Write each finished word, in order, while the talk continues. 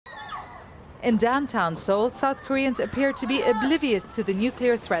In downtown Seoul, South Koreans appear to be oblivious to the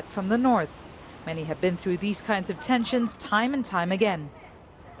nuclear threat from the north. Many have been through these kinds of tensions time and time again.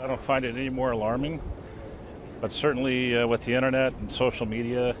 I don't find it any more alarming, but certainly with the internet and social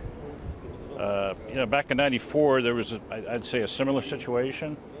media, back in '94 there was, I'd say, a similar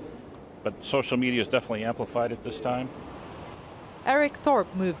situation, but social media has definitely amplified it this time. Eric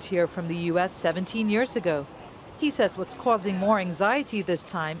Thorpe moved here from the U.S. 17 years ago. He says what's causing more anxiety this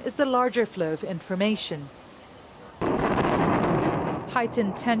time is the larger flow of information.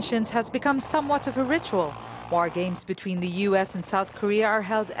 Heightened tensions has become somewhat of a ritual. War games between the U.S. and South Korea are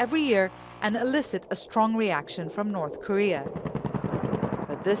held every year and elicit a strong reaction from North Korea.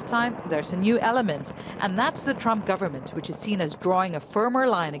 But this time, there's a new element, and that's the Trump government, which is seen as drawing a firmer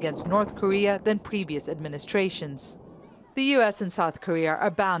line against North Korea than previous administrations. The U.S. and South Korea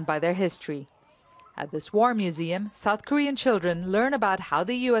are bound by their history. At this war museum, South Korean children learn about how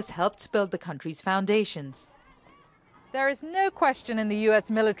the U.S. helped build the country's foundations. There is no question in the U.S.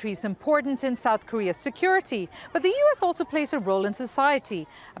 military's importance in South Korea's security, but the U.S. also plays a role in society.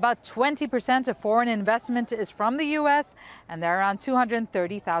 About 20% of foreign investment is from the U.S., and there are around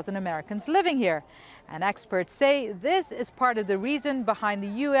 230,000 Americans living here. And experts say this is part of the reason behind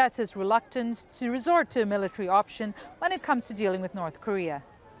the U.S.'s reluctance to resort to a military option when it comes to dealing with North Korea.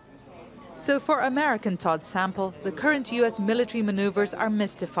 So for American Todd Sample, the current U.S. military maneuvers are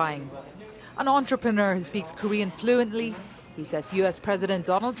mystifying. An entrepreneur who speaks Korean fluently, he says U.S. President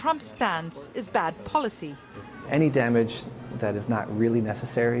Donald Trump's stance is bad policy. Any damage that is not really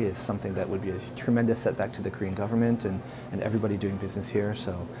necessary is something that would be a tremendous setback to the Korean government and everybody doing business here.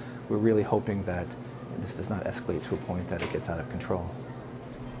 So we're really hoping that this does not escalate to a point that it gets out of control.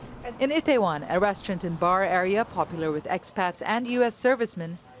 In Itaewon, a restaurant and bar area popular with expats and U.S.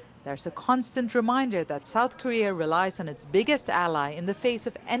 servicemen, there's a constant reminder that South Korea relies on its biggest ally in the face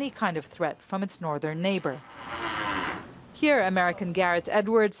of any kind of threat from its northern neighbor. Here, American Garrett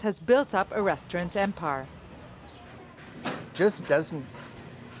Edwards has built up a restaurant empire. Just doesn't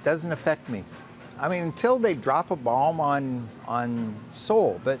affect me. I mean, until they drop a bomb on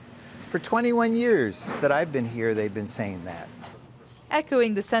Seoul, but for 21 years that I've been here, they've been saying that.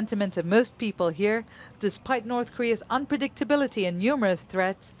 Echoing the sentiment of most people here, despite North Korea's unpredictability and numerous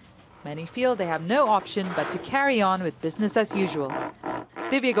threats, many feel they have no option but to carry on with business as usual.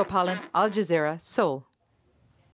 Divya Gopalan, Al Jazeera, Seoul.